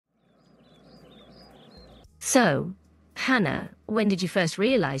So, Hannah, when did you first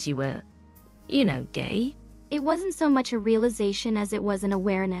realize you were, gay? It wasn't so much a realization as it was an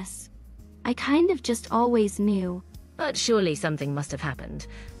awareness. I kind of just always knew. But surely something must have happened.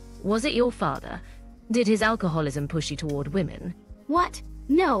 Was it your father? Did his alcoholism push you toward women? What?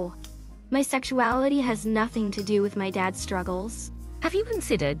 No. My sexuality has nothing to do with my dad's struggles. Have you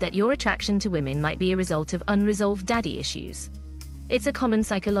considered that your attraction to women might be a result of unresolved daddy issues? It's a common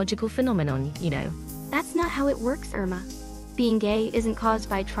psychological phenomenon, That's not how it works, Irma. Being gay isn't caused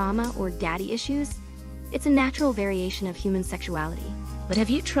by trauma or daddy issues. It's a natural variation of human sexuality. But have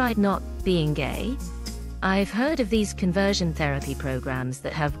you tried not being gay? I've heard of these conversion therapy programs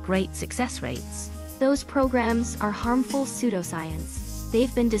that have great success rates. Those programs are harmful pseudoscience.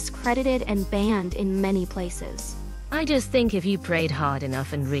 They've been discredited and banned in many places. I just think if you prayed hard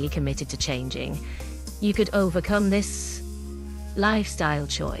enough and really committed to changing, you could overcome this lifestyle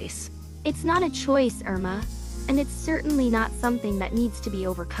choice. It's not a choice, Irma, and it's certainly not something that needs to be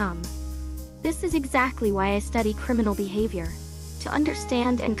overcome. This is exactly why I study criminal behavior, to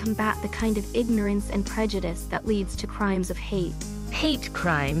understand and combat the kind of ignorance and prejudice that leads to crimes of hate. Hate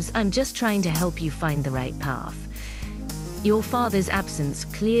crimes? I'm just trying to help you find the right path. Your father's absence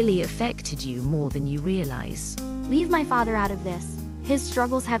clearly affected you more than you realize. Leave my father out of this. His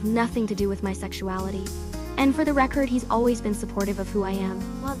struggles have nothing to do with my sexuality. And for the record, he's always been supportive of who I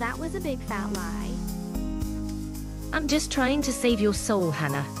am. Well, that was a big fat lie. I'm just trying to save your soul,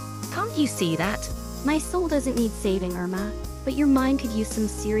 Hannah. Can't you see that? My soul doesn't need saving, Irma, but your mind could use some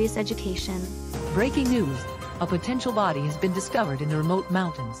serious education. Breaking news. A potential body has been discovered in the remote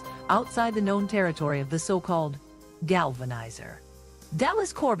mountains, outside the known territory of the so-called galvanizer.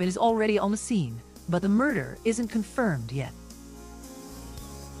 Dallas Corbin is already on the scene, but the murder isn't confirmed yet.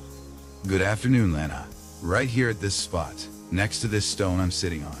 Good afternoon, Lana. Right here at this spot, next to this stone I'm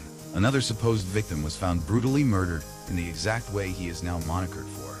sitting on, another supposed victim was found brutally murdered in the exact way he is now monikered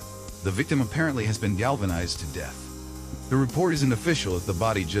for. The victim apparently has been galvanized to death. The report isn't official if the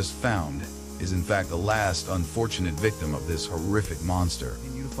body just found is in fact the last unfortunate victim of this horrific monster.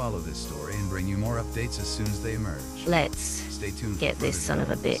 Continue to follow this story and bring you more updates as soon as they emerge. Let's Stay tuned get for this son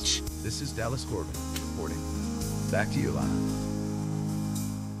further of a bitch. developments. This is Dallas Corbin reporting. Back to you, Lana.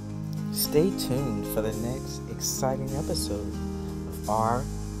 Stay tuned for the next exciting episode of Our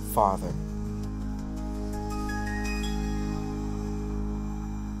Father.